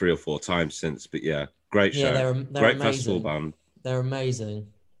them like 3 or 4 times since, but yeah, great show. They're great amazing. festival band. They're amazing.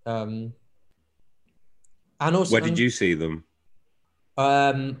 And also, Where did you see them?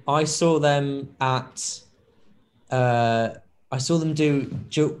 I saw them at. I saw them do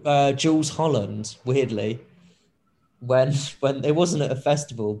Jules Holland. Weirdly, when it wasn't at a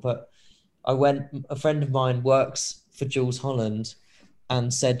festival, but I went. A friend of mine works for Jules Holland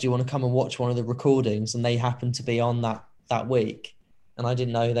and said, "Do you want to come and watch one of the recordings?" And they happened to be on that week, and I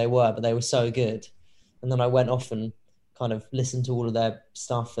didn't know who they were, but they were so good. And then I went off and kind of listened to all of their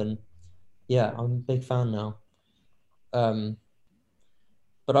stuff, and yeah, I'm a big fan now.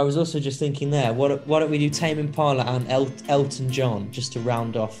 But I was also just thinking there, why don't we do Tame Impala and Elton John just to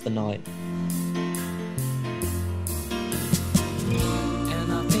round off the night?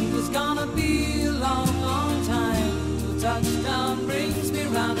 And I think it's gonna be a long, long time till touchdown brings me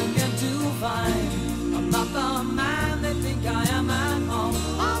round again to find I'm not the man they think I am at home.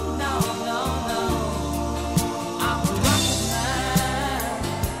 Oh no, no, no, I'm a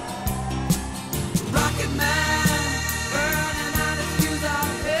rocket man, burning out his fuse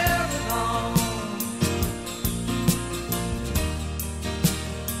out here alone.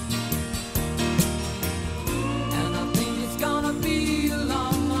 And I think it's gonna be a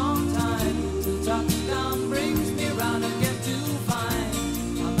long, long time till touchdown brings me round again to find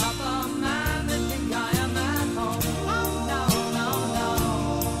I'm not the man they think I am at home. Oh no, no, no,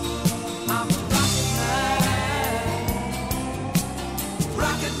 I'm a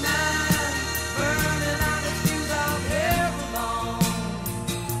rocket man, burning out his fuse out here alone.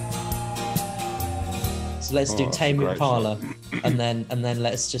 So let's do Oh, Tame great Impala, and then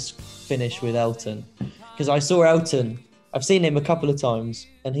let's just finish with Elton, because I saw Elton. I've seen him a couple of times,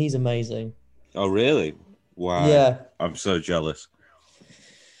 and he's amazing. Oh, really? Wow. Yeah. I'm so jealous.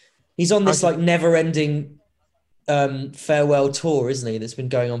 He's on this like never-ending farewell tour, isn't he? That's been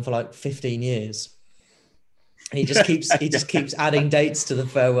going on for like 15 years. He just keeps adding dates to the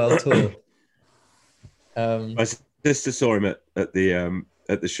farewell tour. My sister saw him at the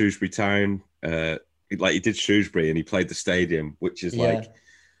Shrewsbury Town. He did Shrewsbury, and he played the stadium, which is Yeah.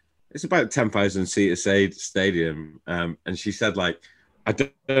 it's about 10,000 seat stadium. And she said, like, I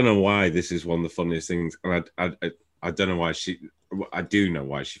don't know why this is one of the funniest things, and I don't know why I do know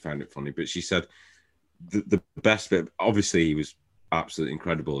why she found it funny, but she said the best bit. Obviously, he was absolutely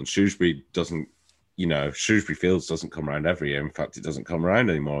incredible, and Shrewsbury Shrewsbury Fields doesn't come around every year. In fact, it doesn't come around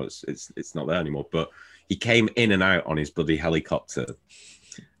anymore. It's not there anymore. But he came in and out on his bloody helicopter.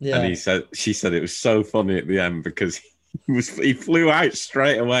 Yeah. And she said it was so funny at the end because he flew out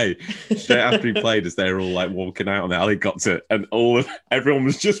straight away, straight after he played, as they were all like walking out on the helicopter, and everyone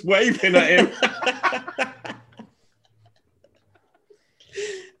was just waving at him.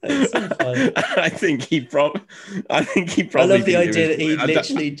 That's so funny. I think he probably. I love the idea that he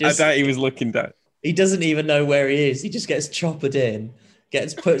literally just. I doubt he was looking down. He doesn't even know where he is. He just gets choppered in,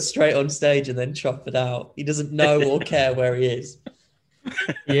 gets put straight on stage, and then choppered out. He doesn't know or care where he is.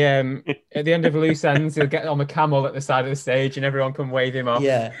 Yeah, at the end of Loose Ends, he'll get on the camel at the side of the stage, and everyone can wave him off.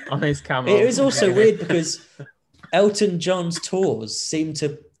 Yeah. On his camel. It was also weird because Elton John's tours seem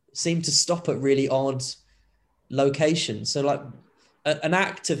to stop at really odd locations. So like an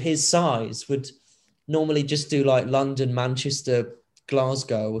act of his size would normally just do like London, Manchester,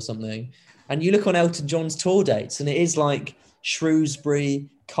 Glasgow or something. And you look on Elton John's tour dates and it is like Shrewsbury,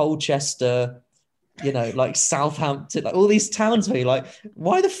 Colchester, like Southampton, like all these towns where you're like,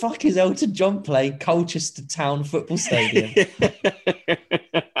 why the fuck is Elton John playing Colchester Town Football Stadium?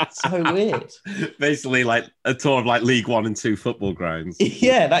 So weird. Basically, like a tour of like League 1 and 2 football grounds.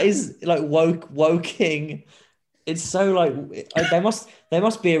 Yeah, that is like Woking. It's so like there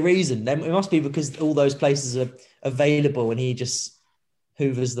must be a reason. It must be because all those places are available and he just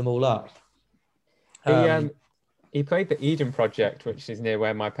hoovers them all up. He played the Eden Project, which is near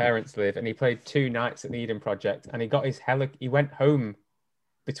where my parents live, and he played 2 nights at the Eden Project, and he got his he went home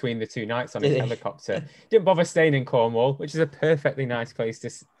between the 2 nights on his helicopter. Didn't bother staying in Cornwall, which is a perfectly nice place to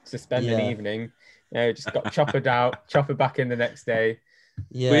spend an evening. Just got choppered out, choppered back in the next day.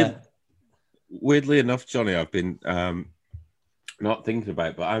 Yeah. Weirdly enough, Johnny, I've been not thinking about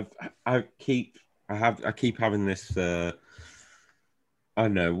it, but I keep having this I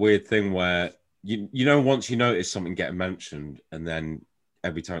don't know, weird thing where once you notice something getting mentioned, and then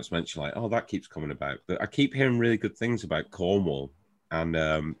every time it's mentioned, like, oh, that keeps coming about. But I keep hearing really good things about Cornwall, and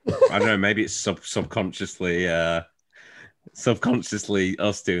I don't know, maybe it's subconsciously us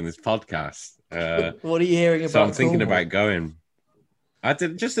doing this podcast. What are you hearing about? So I'm thinking Cornwall? about going. I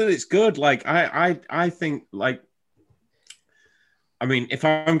did just that it's good. Like I think, like, I mean, if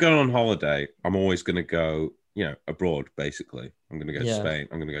I'm going on holiday, I'm always going to go, abroad. Basically, I'm going to go to Spain.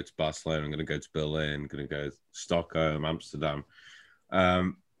 I'm going to go to Barcelona. I'm going to go to Berlin. I'm going to go to Stockholm, Amsterdam.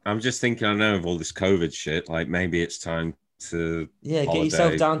 I'm just thinking, I know of all this COVID shit. Like maybe it's time to get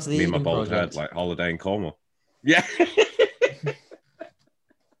yourself down to the me and my Eden bald Project. head, like holiday in Cornwall. Yeah.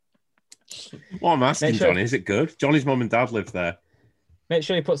 What I'm asking, Johnny, is it good? Johnny's mum and dad live there. Make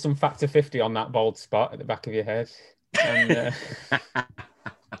sure you put some Factor 50 on that bald spot at the back of your head. And, yeah,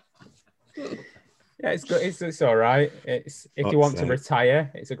 it's good. It's all right. It's if you want to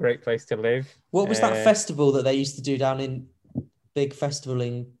retire, it's a great place to live. What was that festival that they used to do down in big festival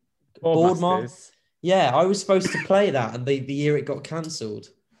in Boardmasters? Yeah, I was supposed to play that, and the year it got cancelled.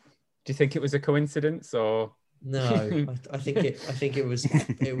 Do you think it was a coincidence, or no? I think it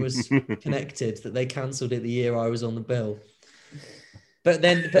was connected that they cancelled it the year I was on the bill. But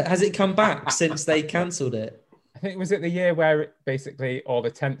has it come back since they cancelled it? I think it was at the year where basically all the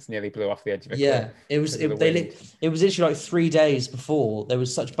tents nearly blew off the edge of a cliff. It was literally like 3 days before. There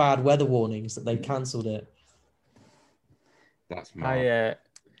was such bad weather warnings that they cancelled it. That's mad.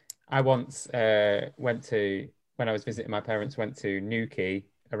 I once went to, when I was visiting my parents, went to Newquay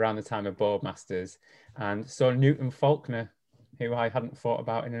around the time of Boardmasters and saw Newton Faulkner, who I hadn't thought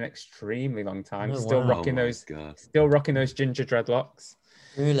about in an extremely long time. Still rocking those ginger dreadlocks.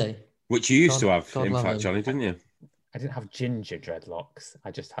 Really? Which you used to have, in fact, Johnny, didn't you? I didn't have ginger dreadlocks.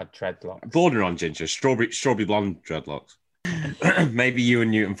 I just had dreadlocks. Bordering on ginger, strawberry blonde dreadlocks. Maybe you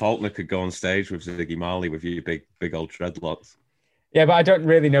and Newton Faulkner could go on stage with Ziggy Marley with your big old dreadlocks. Yeah, but I don't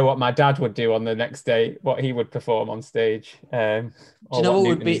really know what my dad would do on the next day, what he would perform on stage. Do you know what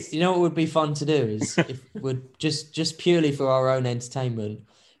would be? You know what would be fun to do is if would just purely for our own entertainment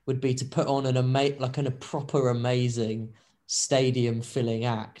would be to put on a proper amazing stadium filling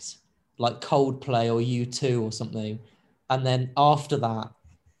act like Coldplay or U2 or something, and then after that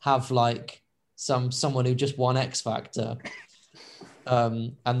have like someone who just won X Factor,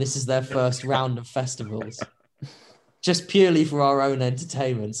 and this is their first round of festivals. Just purely for our own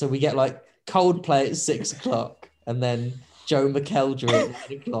entertainment. So we get like Coldplay at 6 o'clock and then Joe McElderry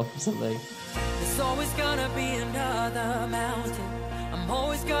at 9 o'clock or something. There's always gonna be another mountain. I'm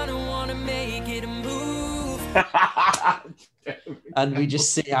always gonna wanna make it move. And we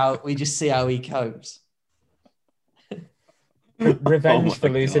just see how he copes. Revenge for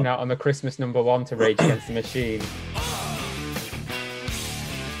losing out on the Christmas #1 to Rage Against the Machine.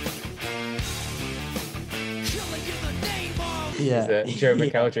 Yeah, Joe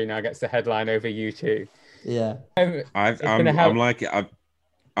McElderry now gets the headline over U2. Yeah, I'm like it.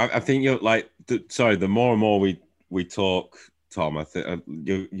 I think you're like. The more and more we talk, Tom, I think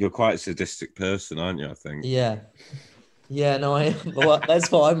you're quite a sadistic person, aren't you? I think. Yeah. No, I am. Well,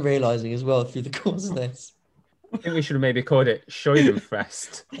 that's what I'm realizing as well through the course of this. I think we should have maybe called it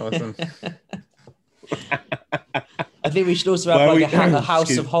Scheudenfest or something. I think we should also have a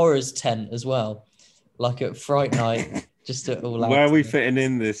House of Horrors tent as well, like at Fright Night. Just to all where are we fitting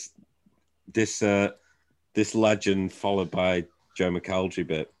in this legend followed by Joe McElderry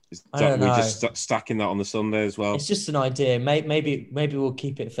bit? We're just stacking that on the Sunday as well. It's just an idea. Maybe we'll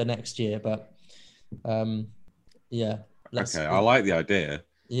keep it for next year, but yeah. Okay, I like the idea.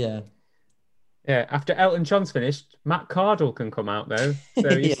 Yeah. Yeah. After Elton John's finished, Matt Cardle can come out though, so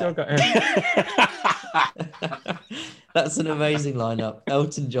you've still got. That's an amazing lineup: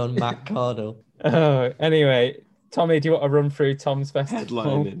 Elton John, Matt Cardle. Oh, anyway. Tommy, do you want to run through Tom's festival?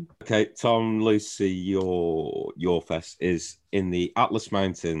 Headlining. Okay, Tom, Lucy, your fest is in the Atlas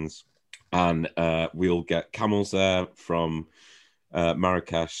Mountains, and we'll get camels there from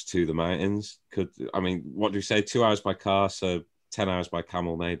Marrakesh to the mountains. What do we say? 2 hours by car, so 10 hours by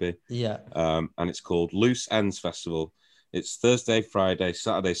camel, maybe. Yeah. And it's called Loose Ends Festival. It's Thursday, Friday,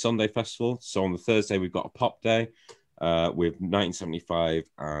 Saturday, Sunday festival. So on the Thursday, we've got a pop day with 1975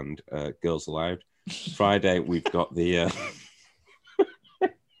 and Girls Aloud. Friday we've got the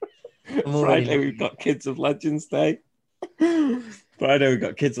Friday we've got Kids of Legends Day. Friday we've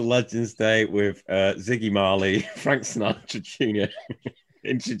got Kids of Legends Day with Ziggy Marley, Frank Sinatra Jr.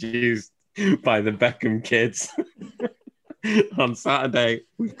 introduced by the Beckham Kids. On Saturday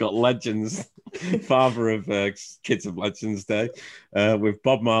we've got Legends, father of Kids of Legends Day, with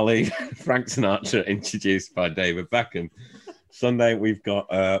Bob Marley, Frank Sinatra introduced by David Beckham. Sunday we've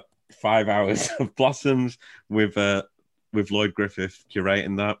got 5 hours of Blossoms with Lloyd Griffith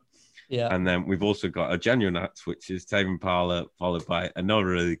curating that. Yeah. And then we've also got a genuine act, which is Tame Impala, followed by another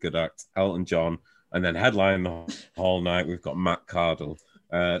really good act, Elton John. And then headline the whole night, we've got Matt Cardle.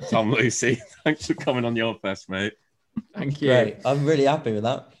 Tom, Lucy, thanks for coming on your fest, mate. Thank you. Great. I'm really happy with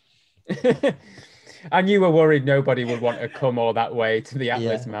that. And you were worried nobody would want to come all that way to the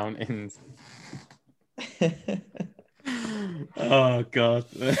Atlas Mountains. Oh, God.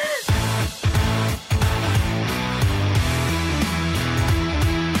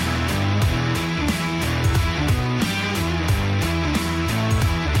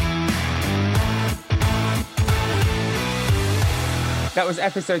 That was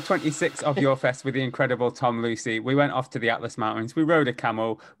episode 26 of Your Fest with the incredible Tom Lucy. We went off to the Atlas Mountains. We rode a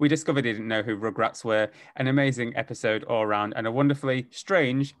camel. We discovered he didn't know who Rugrats were. An amazing episode all around and a wonderfully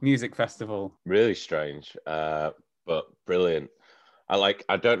strange music festival. Really strange, but brilliant. I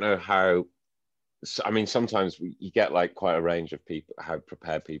don't know how. I mean, sometimes you get like quite a range of people, how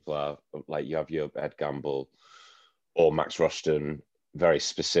prepared people are. Like you have your Ed Gamble or Max Rushton, very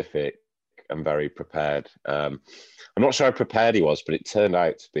specific and very prepared. I'm not sure how prepared he was, but it turned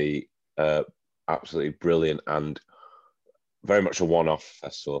out to be absolutely brilliant and very much a one-off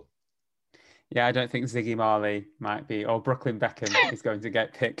festival. Yeah, I don't think Ziggy Marley might be, or Brooklyn Beckham is going to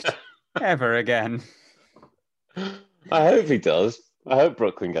get picked ever again. I hope he does. I hope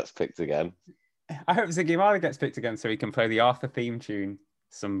Brooklyn gets picked again. I hope Ziggy Marley gets picked again so he can play the Arthur theme tune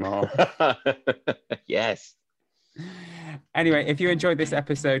some more. Yes. Anyway, if you enjoyed this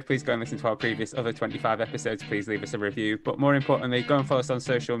episode, please go and listen to our previous other 25 episodes. Please leave us a review. But more importantly, go and follow us on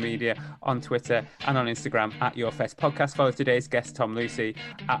social media, on Twitter and on Instagram at Your Fest Podcast. Follow today's guest, Tom Lucy,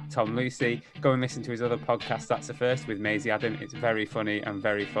 at Tom Lucy. Go and listen to his other podcast, That's the First, with Maisie Adam. It's very funny and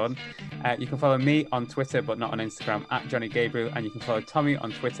very fun. You can follow me on Twitter, but not on Instagram, at Johnny Gabriel. And you can follow Tommy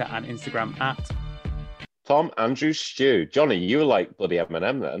on Twitter and Instagram at Tom Andrew Stew. Johnny, you were like bloody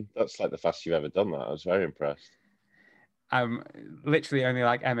Eminem then. That's like the fastest you've ever done that. I was very impressed. I'm literally only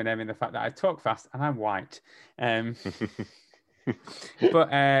like Eminem in the fact that I talk fast and I'm white. But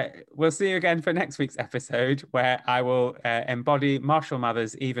we'll see you again for next week's episode where I will embody Marshall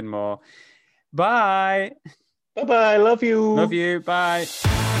Mathers even more. Bye. Bye-bye. Love you. Love you. Bye.